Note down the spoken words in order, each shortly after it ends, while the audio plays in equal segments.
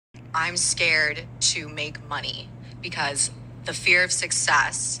I'm scared to make money because the fear of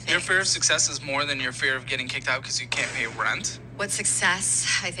success. Your fear of success is more than your fear of getting kicked out because you can't pay rent? What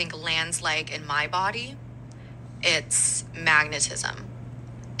success, I think, lands like in my body, it's magnetism.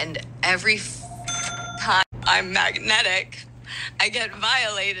 And every time I'm magnetic, I get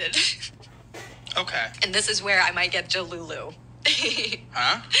violated. Okay. And this is where I might get Delulu.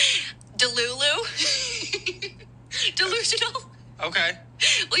 Huh? Delulu? Delusional? Okay.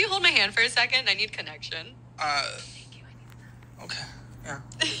 Will you hold my hand for a second? I need connection. Thank you. Okay. Yeah.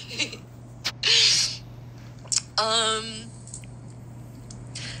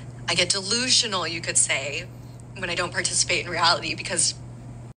 I get delusional, you could say, when I don't participate in reality because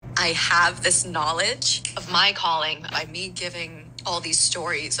I have this knowledge of my calling by me giving all these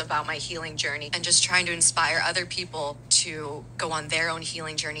stories about my healing journey and just trying to inspire other people to go on their own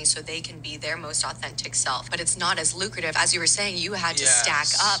healing journey so they can be their most authentic self. But it's not as lucrative. As you were saying, you had to stack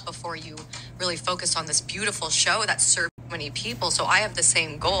up before you really focused on this beautiful show that served many people. So I have the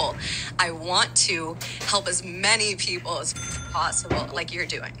same goal. I want to help as many people as possible, like you're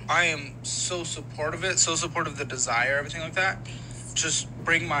doing. I am so supportive of it, so supportive of the desire, everything like that. Just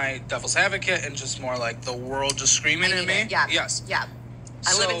bring my devil's advocate and just more like the world just screaming at me. Yeah. Yes. Yeah.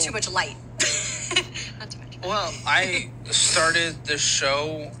 I live in too much light. Not too much. Well, I started this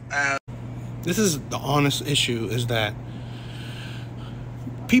show as... This is the honest issue, is that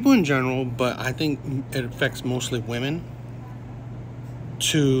people in general, but I think it affects mostly women,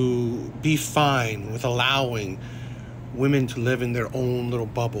 to be fine with allowing women to live in their own little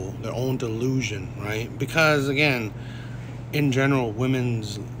bubble, their own delusion, right? Because, again, in general,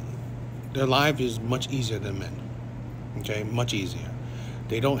 their life is much easier than men, okay? Much easier.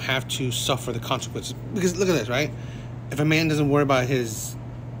 They don't have to suffer the consequences. Because look at this, right? If a man doesn't worry about his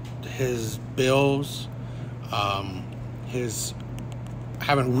bills, his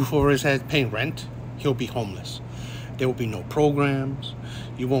having a roof over his head, paying rent, he'll be homeless. There will be no programs.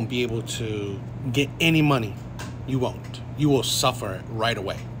 You won't be able to get any money. You won't. You will suffer right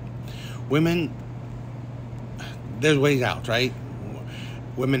away. Women, there's ways out, right?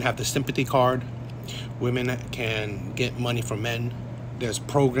 Women have the sympathy card. Women can get money from men. There's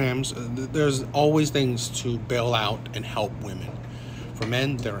programs. There's always things to bail out and help women. For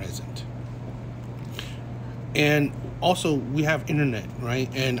men, there isn't. And also, we have internet, right?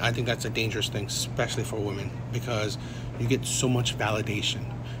 And I think that's a dangerous thing, especially for women, because you get so much validation.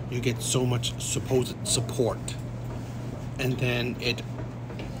 You get so much supposed support. And then it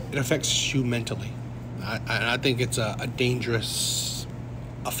affects you mentally. I think it's a dangerous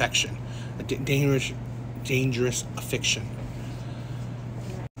affection, a dangerous affection.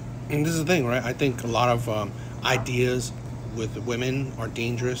 And this is the thing, right? I think a lot of ideas with women are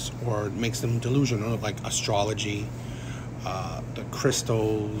dangerous or makes them delusional, like astrology, the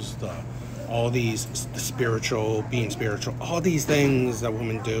crystals, all these, the spiritual, being spiritual, all these things that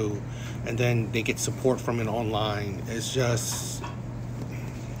women do, and then they get support from it online. It's just,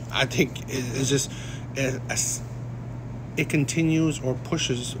 I think it's just, it continues or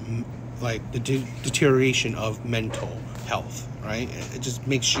pushes like the deterioration of mental health, right? It just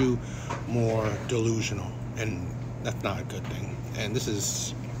makes you more delusional, and that's not a good thing. And this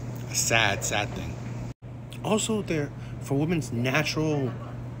is a sad thing. Also, for women's natural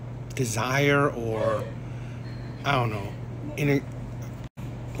desire, or I don't know,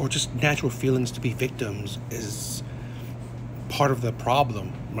 or just natural feelings to be victims is part of the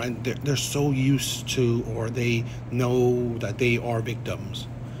problem, right? They're so used to, or they know that they are victims.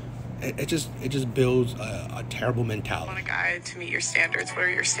 It just builds a terrible mentality. I want a guy to meet your standards. What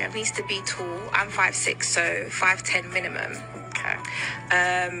are your standards? He needs to be tall. I'm 5'6", so 5'10" minimum. Okay.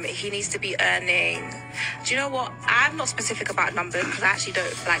 He needs to be earning. Do you know what? I'm not specific about numbers because I actually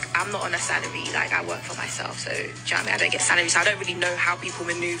don't, I'm not on a salary. I work for myself, so do you know what I mean? I don't get salary, so I don't really know how people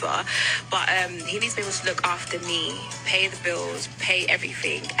maneuver. But he needs to be able to look after me, pay the bills, pay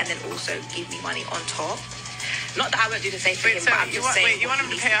everything, and then also give me money on top. Not that I won't do the same thing, but I'm just saying. You want him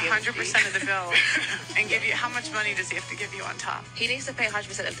to pay 100% of the bill and give you, how much money does he have to give you on top? He needs to pay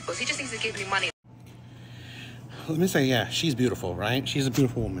 100% of the bills. He just needs to give me money. Let me say, yeah, she's beautiful, right? She's a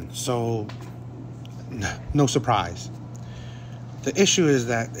beautiful woman, so no surprise. The issue is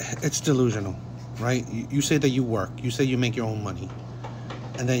that it's delusional, right? You say that you work, you say you make your own money,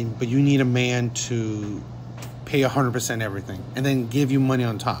 but you need a man to pay 100% everything and then give you money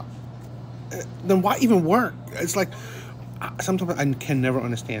on top. Then why even work? It's like, sometimes I can never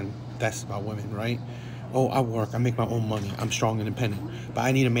understand that's about women, right? Oh, I work, I make my own money, I'm strong and independent, but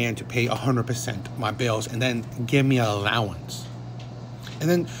I need a man to pay 100% my bills and then give me an allowance. And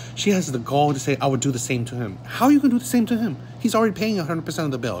then she has the gall to say, I would do the same to him. How are you going to do the same to him? He's already paying 100%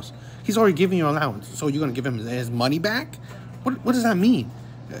 of the bills. He's already giving you allowance. So you're going to give him his money back? What does that mean?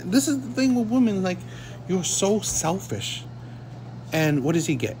 This is the thing with women. Like, you're so selfish. And what does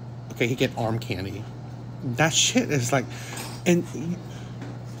he get? Okay, he get arm candy. That shit is like... And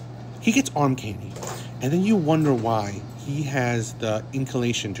he gets arm candy. And then you wonder why he has the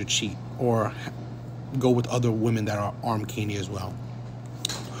inclination to cheat or go with other women that are arm candy as well.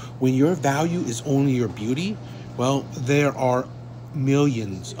 When your value is only your beauty, well, there are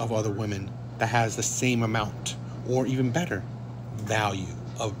millions of other women that has the same amount or even better value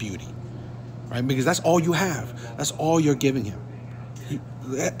of beauty, right? Because that's all you have. That's all you're giving him.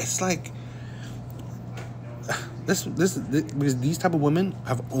 It's like this because these type of women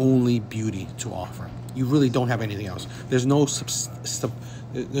have only beauty to offer. You really don't have anything else. There's no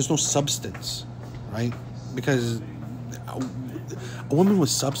substance, right? Because a woman with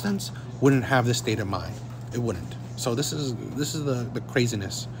substance wouldn't have this state of mind. It wouldn't. So this is the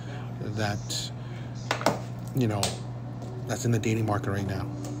craziness that, you know, that's in the dating market right now.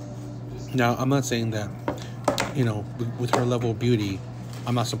 Now, I'm not saying that, you know, with her level of beauty,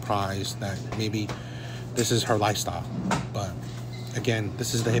 I'm not surprised that maybe this is her lifestyle. But again,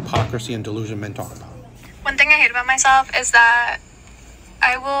 this is the hypocrisy and delusion men talk about. One thing I hate about myself is that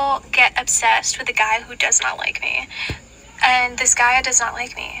I will get obsessed with a guy who does not like me. And this guy does not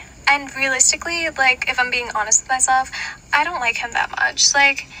like me. And realistically, like, if I'm being honest with myself, I don't like him that much.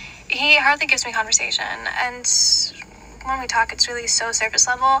 Like, he hardly gives me conversation. And when we talk, it's really so surface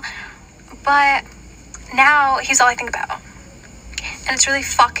level. But now he's all I think about. And it's really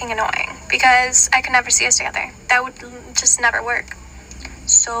fucking annoying because I could never see us together. That would just never work.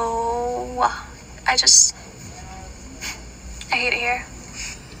 So, I hate it here.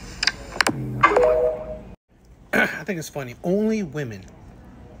 I think it's funny. Only women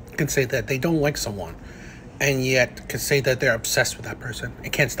can say that they don't like someone and yet can say that they're obsessed with that person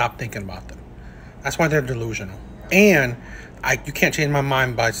and can't stop thinking about them. That's why they're delusional. And you can't change my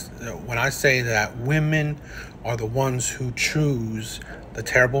mind by when I say that women are the ones who choose the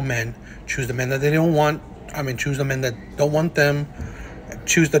terrible men, choose the men that they don't want. I mean, choose the men that don't want them,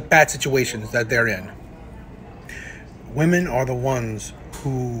 choose the bad situations that they're in. Women are the ones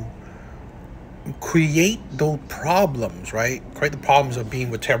who create those problems, right? Create the problems of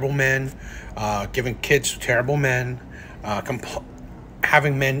being with terrible men, giving kids to terrible men,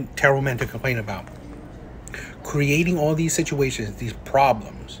 having terrible men to complain about. Creating all these situations, these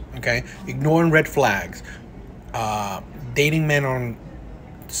problems, okay? Ignoring red flags, dating men on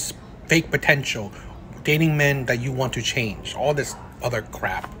fake potential, dating men that you want to change, all this other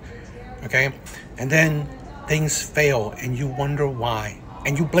crap, okay? And then things fail and you wonder why.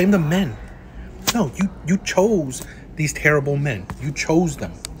 And you blame the men. No, you chose these terrible men. You chose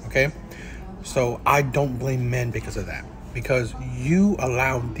them, okay? So I don't blame men because of that. Because you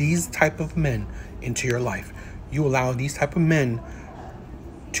allow these type of men into your life. You allow these type of men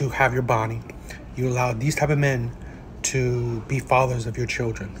to have your body. You allow these type of men to be fathers of your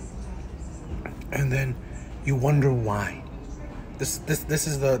children. And then you wonder why. This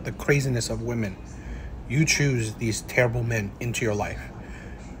is the craziness of women. You choose these terrible men into your life,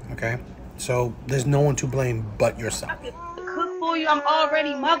 okay? So there's no one to blame but yourself. I can cook for you. I'm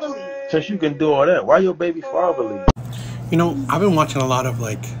already motherly. Since you can do all that, why your baby father leave? You know, I've been watching a lot of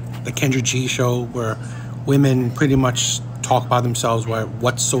like the Kendra G show where women pretty much talk about themselves, where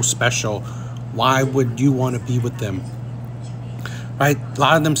what's so special, why would you want to be with them, right? A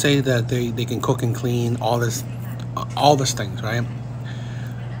lot of them say that they can cook and clean, all this things, right?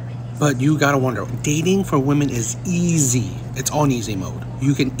 But you gotta wonder, dating for women is easy. It's on easy mode.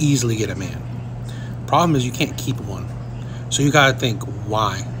 You can easily get a man. Problem is you can't keep one. So you gotta think,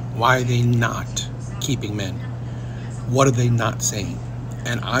 why? Why are they not keeping men? What are they not saying?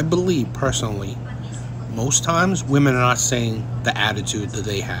 And I believe personally, most times women are not saying the attitude that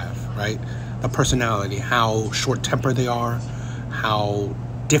they have, right? The personality, how short-tempered they are, how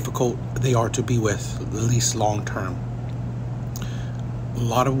difficult they are to be with, at least long-term. A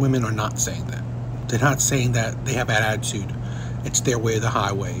lot of women are not saying that. They're not saying that they have bad attitude. It's their way or the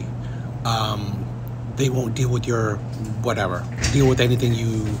highway. They won't deal with your whatever. Deal with anything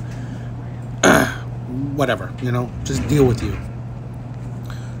you... whatever, you know? Just deal with you.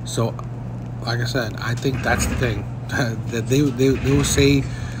 So, like I said, I think that's the thing. That they will say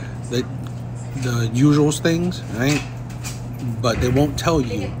that the usual things, right? But they won't tell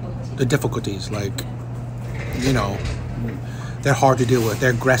you the difficulties. Like, you know... They're hard to deal with. They're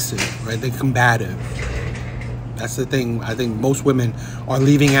aggressive, right? They're combative. That's the thing. I think most women are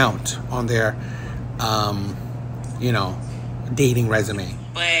leaving out on their, you know, dating resume.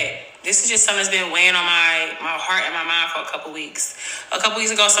 But this is just something that's been weighing on my heart and my mind for a couple weeks. A couple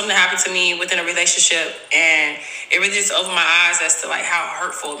weeks ago, something happened to me within a relationship, and it really just opened my eyes as to like how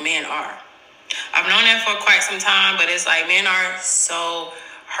hurtful men are. I've known that for quite some time, but it's like men are so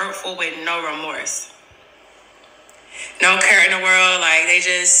hurtful with no remorse, no care in the world. Like they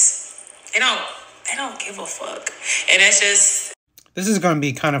don't give a fuck, and that's just. This is going to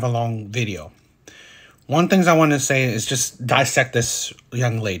be kind of a long video. One thing I want to say is just dissect this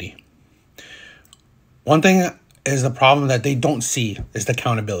young lady. One thing is the problem that they don't see is the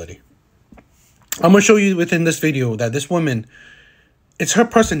accountability. I'm going to show you within this video that this woman, it's her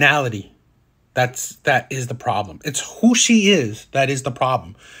personality that is the problem. It's who she is that is the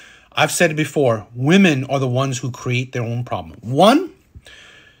problem. I've said it before. Women are the ones who create their own problem. One,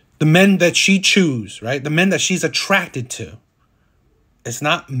 the men that she chooses, right? The men that she's attracted to. It's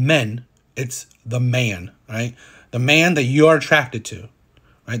not men. It's the man, right? The man that you're attracted to.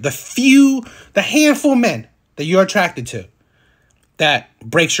 Right? The handful of men that you're attracted to that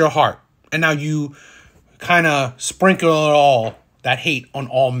breaks your heart. And now you kind of sprinkle all that hate on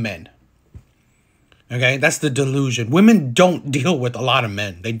all men. Okay? That's the delusion. Women don't deal with a lot of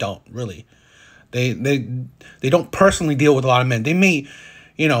men. They don't, really. They don't personally deal with a lot of men. They may,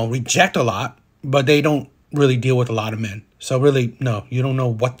 reject a lot, but they don't really deal with a lot of men. So really, no, you don't know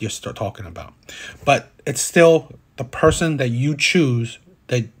what you're talking about. But it's still the person that you choose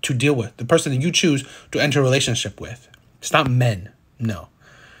to deal with, the person that you choose to enter a relationship with. It's not men, no.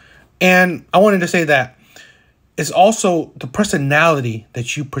 And I wanted to say that it's also the personality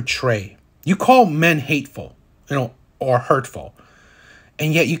that you portray. You call men hateful, or hurtful,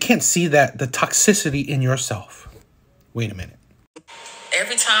 and yet you can't see that the toxicity in yourself. Wait a minute.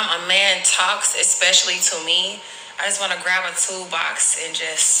 Every time a man talks, especially to me, I just want to grab a toolbox and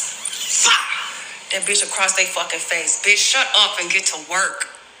just that bitch across their fucking face. Bitch, shut up and get to work.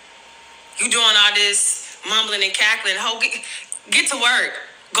 You doing all this mumbling and cackling. Get to work.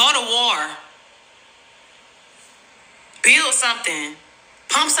 Go to war. Build something.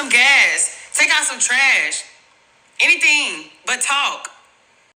 Pump some gas. Take out some trash. Anything but talk.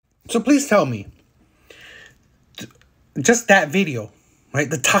 So please tell me, just that video, right?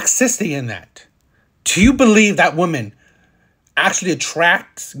 The toxicity in that. Do you believe that woman actually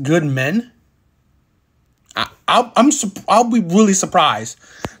attracts good men? I'll be really surprised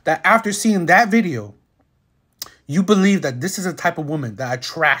that after seeing that video, you believe that this is a type of woman that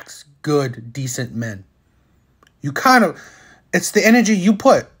attracts good, decent men. It's the energy you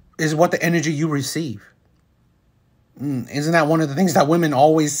put is what the energy you receive. Isn't that one of the things that women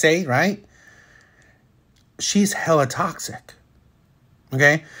always say, right? She's hella toxic.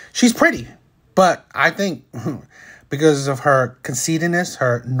 Okay? She's pretty. But I think because of her conceitedness,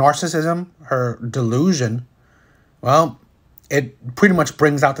 her narcissism, her delusion, well, it pretty much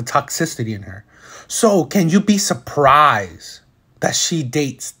brings out the toxicity in her. So can you be surprised that she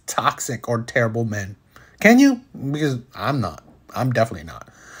dates toxic or terrible men? Can you? Because I'm not. I'm definitely not.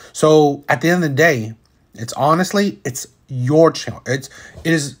 So at the end of the day, it's your channel. It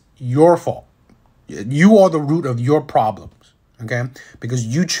is your fault. You are the root of your problems. Okay, because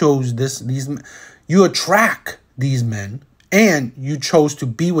you chose you attract these men, and you chose to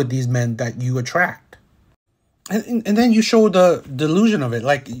be with these men that you attract, and then you show the delusion of it,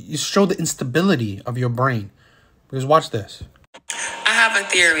 like you show the instability of your brain. Because watch this. I have a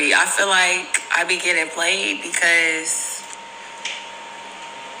theory. I feel like I be getting played because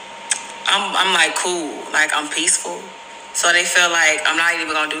I'm like cool, like I'm peaceful, so they feel like I'm not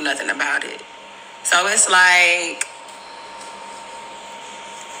even gonna do nothing about it. So it's like,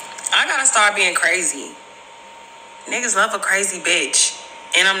 I gotta start being crazy. Niggas love a crazy bitch.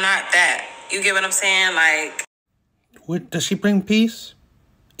 And I'm not that. You get what I'm saying? Like, does she bring peace?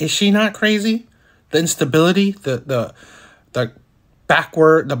 Is she not crazy? The instability, the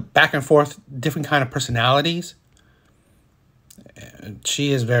back and forth, different kind of personalities.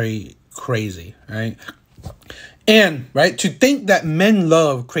 She is very crazy, right? And, right, to think that men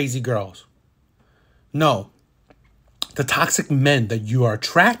love crazy girls. No. The toxic men that you are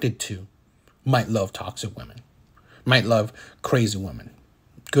attracted to might love toxic women, might love crazy women.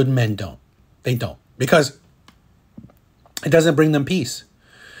 Good men don't. They don't. Because it doesn't bring them peace.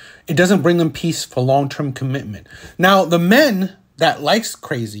 It doesn't bring them peace for long-term commitment. Now, the men that likes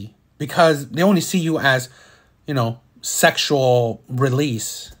crazy, because they only see you as, sexual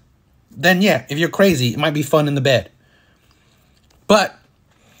release, then yeah, if you're crazy, it might be fun in the bed. But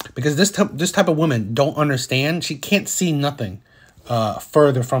because this type of woman don't understand, she can't see nothing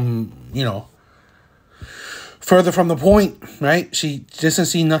further from the point, right? She doesn't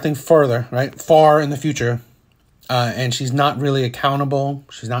see nothing further, right? Far in the future. And she's not really accountable.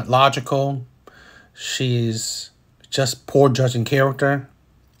 She's not logical. She's just poor judging character.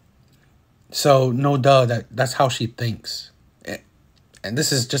 So no duh, that's how she thinks. And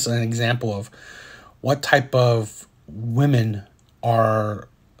this is just an example of what type of women are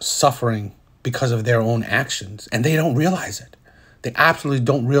suffering because of their own actions. And they don't realize it. They absolutely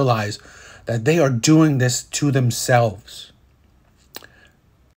don't realize that they are doing this to themselves.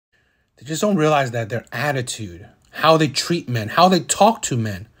 They just don't realize that their attitude, how they treat men, how they talk to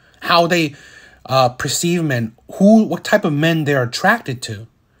men, how they perceive men, what type of men they're attracted to,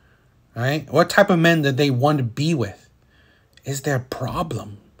 right? What type of men that they want to be with is their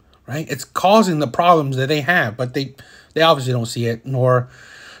problem, right? It's causing the problems that they have, but they obviously don't see it, nor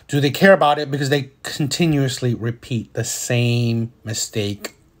do they care about it, because they continuously repeat the same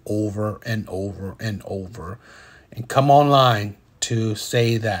mistake over and over and over and come online to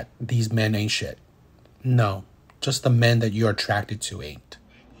say that these men ain't shit. No, just the men that you're attracted to ain't.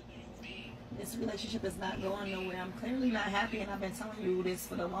 This relationship is not going nowhere. I'm clearly not happy, and I've been telling you this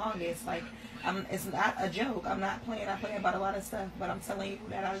for the longest. Like, it's not a joke. I'm not playing. I play about a lot of stuff, but I'm telling you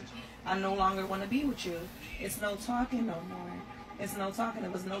that I no longer want to be with you. It's no talking no more. It's no talking.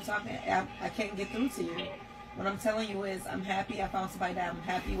 It was no talking. I can't get through to you. What I'm telling you is I'm happy. I found somebody that I'm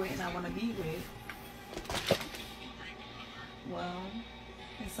happy with and I want to be with. Well,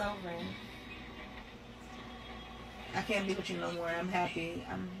 it's over. I can't be with you no more. I'm happy.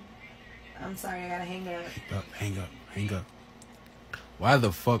 I'm sorry. I gotta hang up. Hang up. Why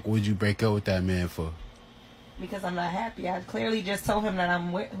the fuck would you break up with that man for? Because I'm not happy. I clearly just told him that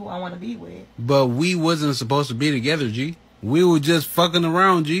I'm with who I want to be with. But we wasn't supposed to be together, G. We were just fucking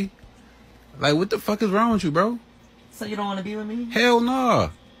around, G. Like, what the fuck is wrong with you, bro? So you don't want to be with me? Hell no.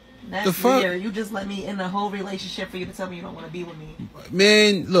 That's the fuck? weird. You just let me in the whole relationship for you to tell me you don't want to be with me.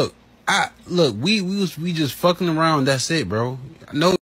 Man, look, we just fucking around. That's it, bro. No.